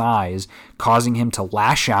front of his eyes, causing him to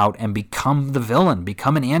lash out and become the villain,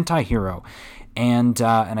 become an anti-hero. And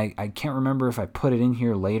I can't remember if I put it in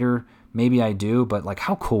here later. Maybe I do, but like,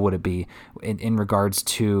 how cool would it be in regards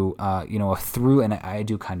to, a through, and I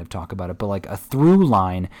do kind of talk about it, but like a through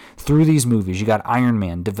line through these movies. You got Iron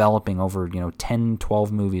Man developing over, 10,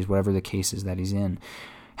 12 movies, whatever the case is that he's in.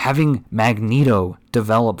 Having Magneto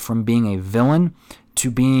develop from being a villain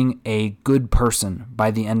to being a good person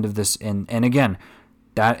by the end of this. And again,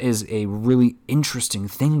 that is a really interesting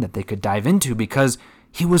thing that they could dive into because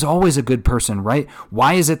he was always a good person, right?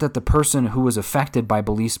 Why is it that the person who was affected by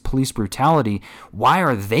police brutality, why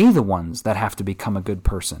are they the ones that have to become a good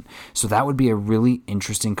person? So that would be a really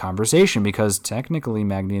interesting conversation because technically,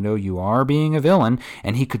 Magneto, you are being a villain,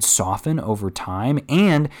 and he could soften over time,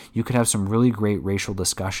 and you could have some really great racial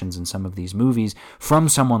discussions in some of these movies from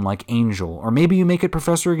someone like Angel, or maybe you make it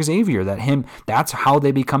Professor Xavier, that's how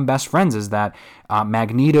they become best friends, is that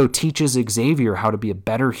Magneto teaches Xavier how to be a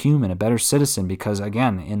better human, a better citizen, because again,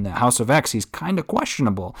 in the House of X, he's kind of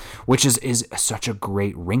questionable, which is such a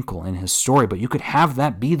great wrinkle in his story. But you could have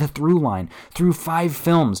that be the through line through 5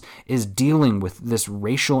 films, is dealing with this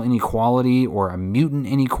racial inequality or a mutant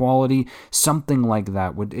inequality, something like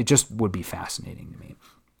that. It just would be fascinating to me.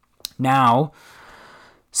 Now,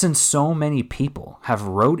 since so many people have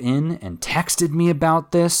wrote in and texted me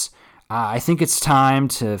about this, I think it's time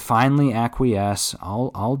to finally acquiesce.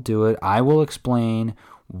 I'll do it. I will explain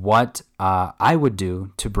what I would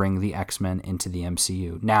do to bring the X-Men into the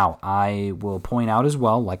MCU. Now, I will point out as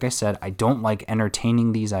well, like I said, I don't like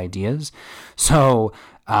entertaining these ideas. So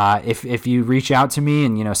if you reach out to me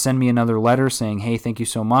and, send me another letter saying, hey, thank you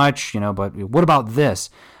so much, but what about this?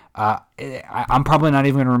 I'm probably not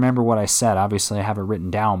even going to remember what I said. Obviously, I have it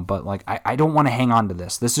written down, but like I don't want to hang on to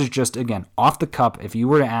this. This is just, again, off the cup. If you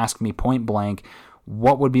were to ask me point blank,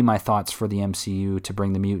 what would be my thoughts for the MCU to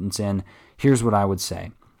bring the mutants in? Here's what I would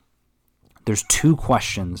say. There's 2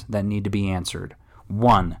 questions that need to be answered.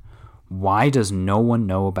 1, why does no one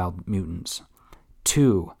know about mutants?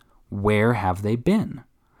 2, where have they been?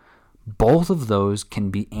 Both of those can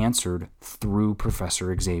be answered through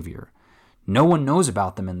Professor Xavier. No one knows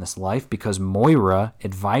about them in this life because Moira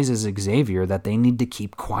advises Xavier that they need to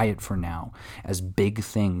keep quiet for now as big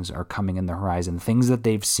things are coming in the horizon, things that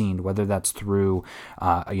they've seen, whether that's through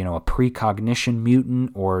a precognition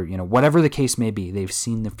mutant or whatever the case may be. They've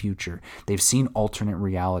seen the future. They've seen alternate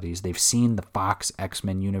realities. They've seen the Fox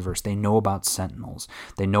X-Men universe. They know about Sentinels.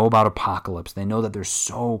 They know about Apocalypse. They know that there's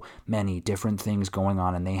so many different things going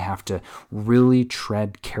on, and they have to really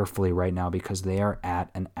tread carefully right now because they are at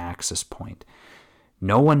an axis point.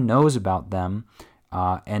 No one knows about them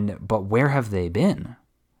But where have they been?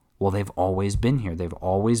 Well, they've always been here. They've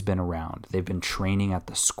always been around. They've been training at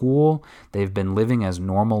the school. They've been living as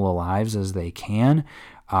normal lives as they can.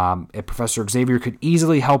 Professor Xavier could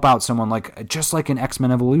easily help out someone just like in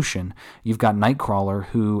X-Men Evolution. You've got Nightcrawler,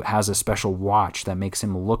 who has a special watch that makes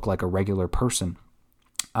him look like a regular person.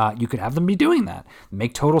 You could have them be doing that.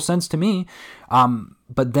 Make total sense to me.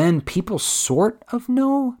 But then people sort of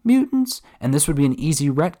know mutants, and this would be an easy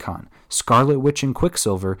retcon. Scarlet Witch and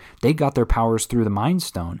Quicksilver, they got their powers through the Mind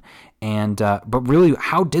Stone. But really,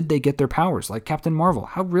 how did they get their powers? Like Captain Marvel,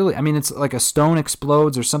 how really? I mean, it's like a stone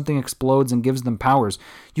explodes or something explodes and gives them powers.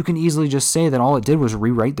 You can easily just say that all it did was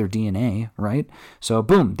rewrite their DNA, right? So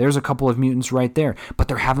boom, there's a couple of mutants right there. But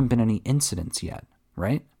there haven't been any incidents yet,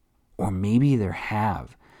 right? Or maybe there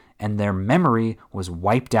have. And their memory was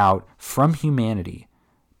wiped out from humanity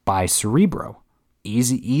by Cerebro.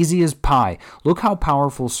 Easy as pie. Look how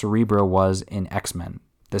powerful Cerebro was in X-Men,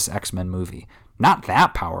 this X-Men movie. Not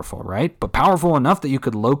that powerful, right? But powerful enough that you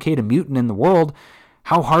could locate a mutant in the world.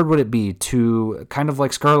 How hard would it be to, kind of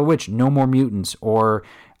like Scarlet Witch, no more mutants? Or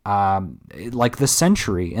like the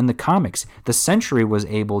Sentry in the comics. The Sentry was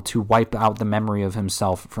able to wipe out the memory of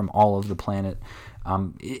himself from all of the planet.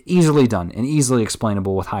 Easily done and easily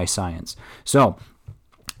explainable with high science. So,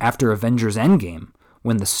 after Avengers Endgame,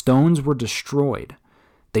 when the stones were destroyed,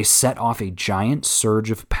 they set off a giant surge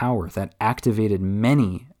of power that activated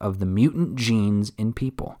many of the mutant genes in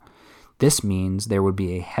people. This means there would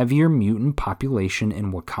be a heavier mutant population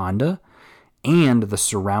in Wakanda and the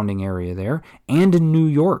surrounding area there, and in New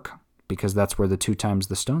York, because that's where the 2 times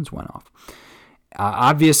the stones went off.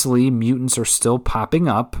 Obviously, mutants are still popping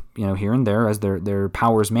up, here and there as their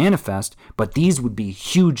powers manifest, but these would be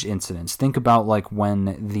huge incidents. Think about like when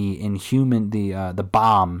the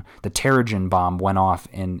bomb, the Terrigen bomb went off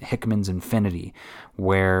in Hickman's Infinity,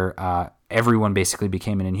 where everyone basically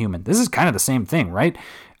became an Inhuman. This is kind of the same thing, right?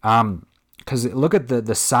 Because look at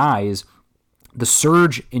the size. The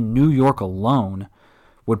surge in New York alone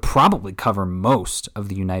would probably cover most of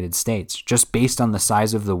the United States, just based on the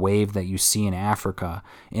size of the wave that you see in Africa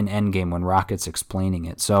in Endgame when Rocket's explaining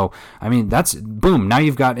it. So, I mean, that's, boom, now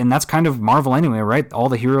you've got, and that's kind of Marvel anyway, right? All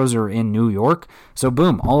the heroes are in New York, so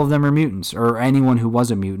boom, all of them are mutants, or anyone who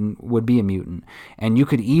was a mutant would be a mutant. And you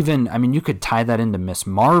could even, you could tie that into Miss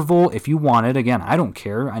Marvel if you wanted. Again, I don't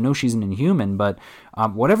care. I know she's an Inhuman, but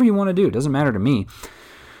whatever you want to do, it doesn't matter to me.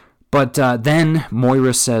 But then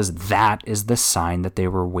Moira says that is the sign that they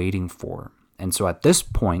were waiting for. And so at this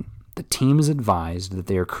point, the team is advised that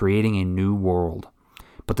they are creating a new world.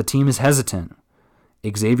 But the team is hesitant.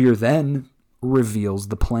 Xavier then reveals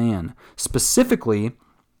the plan. Specifically,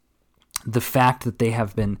 the fact that they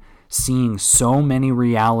have been seeing so many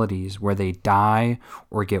realities where they die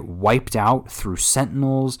or get wiped out through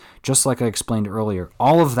Sentinels, just like I explained earlier.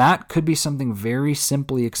 All of that could be something very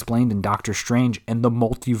simply explained in Doctor Strange and the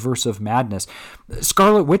Multiverse of Madness.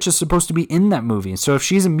 Scarlet Witch is supposed to be in that movie, so if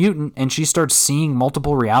she's a mutant and she starts seeing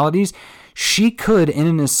multiple realities, she could,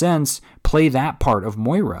 in a sense, play that part of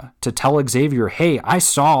Moira to tell Xavier, hey, I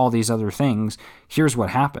saw all these other things, here's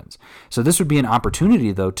what happens. So this would be an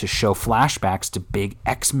opportunity, though, to show flashbacks to big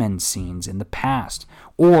X-Men scenes in the past,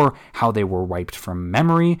 or how they were wiped from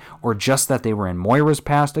memory, or just that they were in Moira's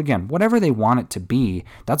past. Again, whatever they want it to be,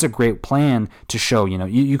 that's a great plan to show.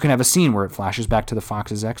 You can have a scene where it flashes back to the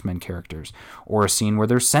Fox's X-Men characters, or a scene where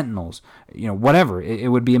there's Sentinels, whatever.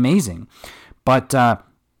 It would be amazing. But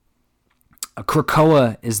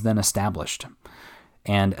Krakoa is then established.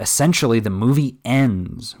 And essentially, the movie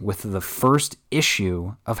ends with the first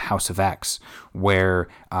issue of House of X, where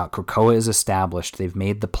Krakoa is established. They've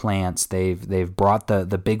made the plants. They've brought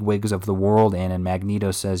the bigwigs of the world in, and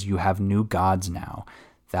Magneto says, you have new gods now.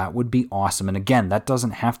 That would be awesome. And again, that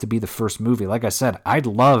doesn't have to be the first movie. Like I said, I'd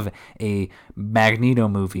love a Magneto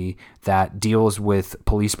movie that deals with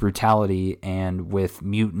police brutality and with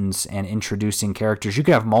mutants and introducing characters. You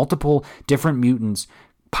could have multiple different mutants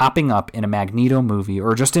popping up in a Magneto movie,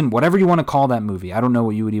 or just in whatever you want to call that movie. I don't know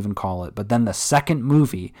what you would even call it. But then the second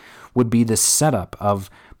movie would be this setup of,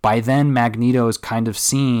 by then Magneto is kind of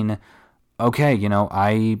seen, okay,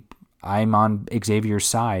 I'm on Xavier's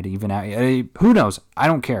side. Even who knows? I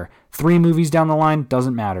don't care. 3 movies down the line,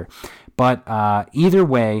 doesn't matter. But either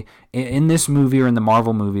way, in this movie or in the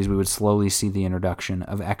Marvel movies, we would slowly see the introduction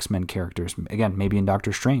of X-Men characters. Again, maybe in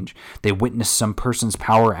Doctor Strange. They witness some person's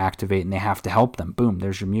power activate and they have to help them. Boom,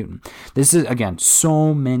 there's your mutant. This is, again,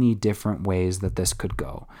 so many different ways that this could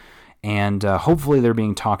go. And hopefully they're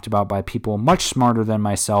being talked about by people much smarter than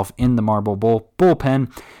myself in the Marvel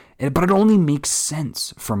bullpen. But it only makes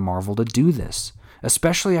sense for Marvel to do this.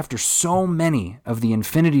 especially after so many of the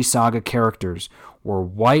Infinity Saga characters were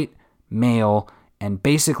white, male, and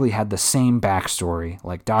basically had the same backstory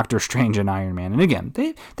like Doctor Strange and Iron Man. And again,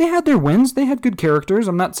 they had their wins. They had good characters.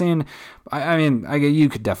 I'm not saying, you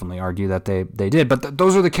could definitely argue that they did, but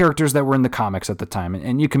those are the characters that were in the comics at the time.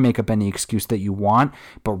 And you can make up any excuse that you want,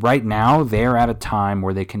 but right now they're at a time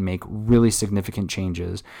where they can make really significant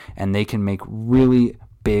changes and they can make really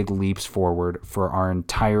big leaps forward for our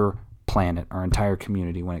entire planet, our entire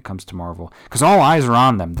community when it comes to Marvel, because all eyes are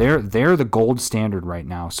on them. They're the gold standard right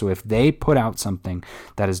now. So if they put out something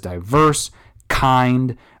that is diverse,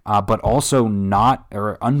 kind, but also not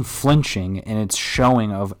or unflinching in its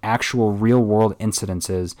showing of actual real world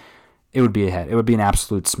incidences, it would be a hit. It would be an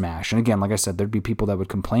absolute smash. And again, like I said, there'd be people that would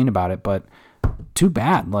complain about it, but too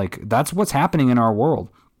bad. Like, that's what's happening in our world.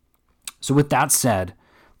 So with that said,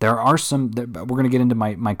 there are some, we're going to get into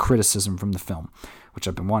my criticism from the film, which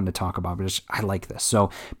I've been wanting to talk about, but I like this. So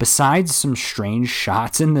besides some strange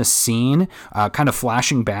shots in this scene, kind of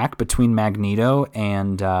flashing back between Magneto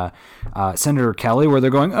and Senator Kelly, where they're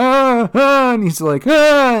going, and he's like,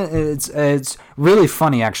 it's really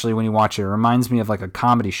funny, actually, when you watch it. It reminds me of like a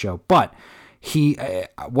comedy show. But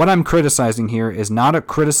what I'm criticizing here is not a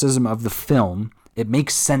criticism of the film. It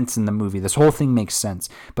makes sense in the movie. This whole thing makes sense.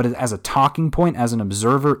 But as a talking point, as an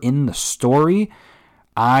observer in the story,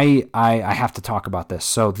 I have to talk about this.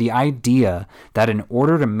 So the idea that in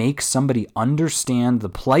order to make somebody understand the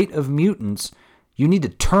plight of mutants, you need to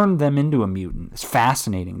turn them into a mutant. It's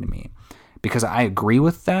fascinating to me because I agree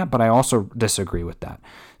with that, but I also disagree with that.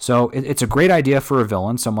 So it's a great idea for a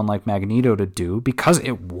villain, someone like Magneto, to do because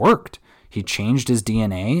it worked. He changed his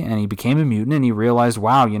DNA and he became a mutant and he realized,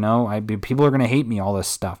 wow, people are going to hate me, all this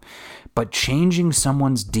stuff. But changing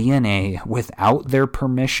someone's DNA without their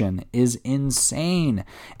permission is insane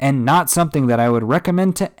and not something that I would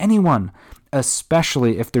recommend to anyone,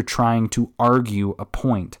 especially if they're trying to argue a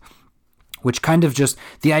point. Which kind of just,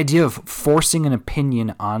 the idea of forcing an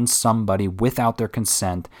opinion on somebody without their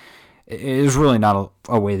consent is really not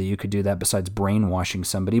a way that you could do that besides brainwashing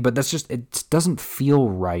somebody, but it doesn't feel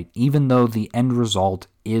right, even though the end result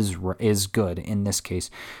is good in this case.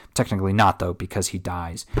 Technically not, though, because he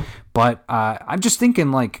dies. But I'm just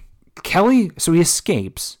thinking, like, Kelly, so he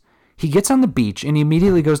escapes. He gets on the beach and he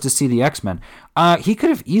immediately goes to see the X-Men. He could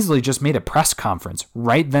have easily just made a press conference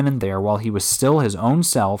right then and there while he was still his own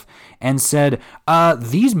self and said,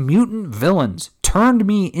 these mutant villains turned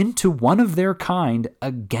me into one of their kind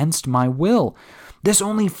against my will. This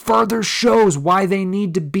only further shows why they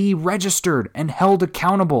need to be registered and held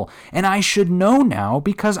accountable, and I should know now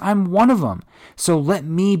because I'm one of them. So let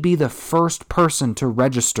me be the first person to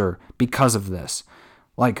register because of this.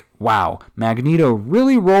 Like, wow, Magneto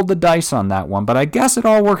really rolled the dice on that one, but I guess it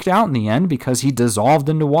all worked out in the end because he dissolved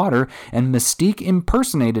into water and Mystique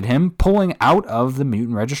impersonated him pulling out of the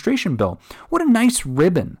mutant registration bill. What a nice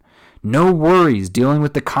ribbon. No worries dealing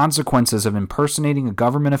with the consequences of impersonating a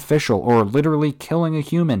government official or literally killing a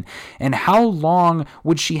human. And how long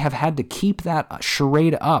would she have had to keep that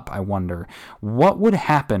charade up, I wonder? What would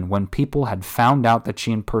happen when people had found out that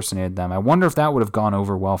she impersonated them? I wonder if that would have gone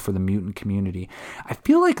over well for the mutant community. I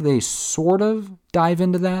feel like they sort of dive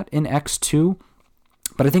into that in X2,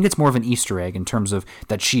 but I think it's more of an Easter egg in terms of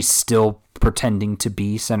that she's still pretending to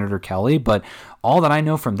be Senator Kelly. But all that I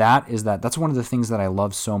know from that is that that's one of the things that I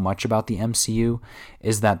love so much about the MCU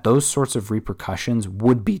is that those sorts of repercussions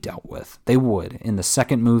would be dealt with. They would in the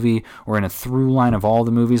second movie or in a through line of all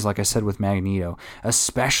the movies, like I said with Magneto,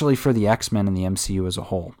 especially for the X-Men and the MCU as a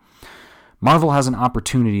whole. Marvel has an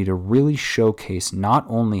opportunity to really showcase not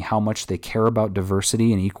only how much they care about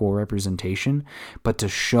diversity and equal representation, but to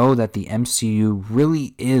show that the MCU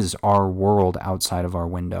really is our world outside of our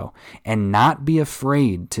window, and not be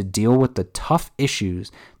afraid to deal with the tough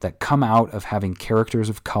issues that come out of having characters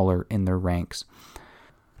of color in their ranks.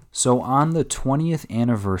 So on the 20th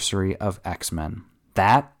anniversary of X-Men,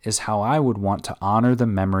 that is how I would want to honor the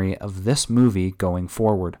memory of this movie going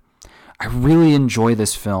forward. I really enjoy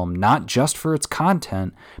this film, not just for its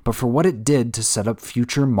content, but for what it did to set up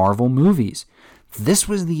future Marvel movies. This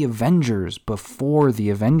was the Avengers before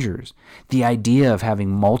the Avengers. The idea of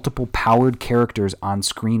having multiple powered characters on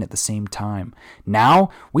screen at the same time.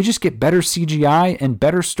 Now, we just get better CGI and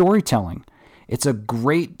better storytelling. It's a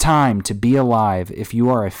great time to be alive if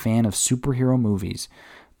you are a fan of superhero movies.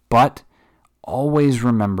 But always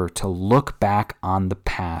remember to look back on the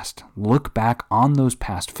past. Look back on those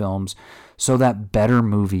past films so that better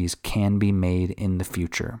movies can be made in the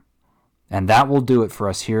future. And that will do it for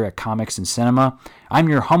us here at Comics and Cinema. I'm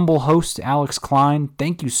your humble host, Alex Klein.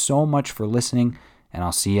 Thank you so much for listening, and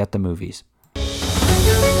I'll see you at the movies.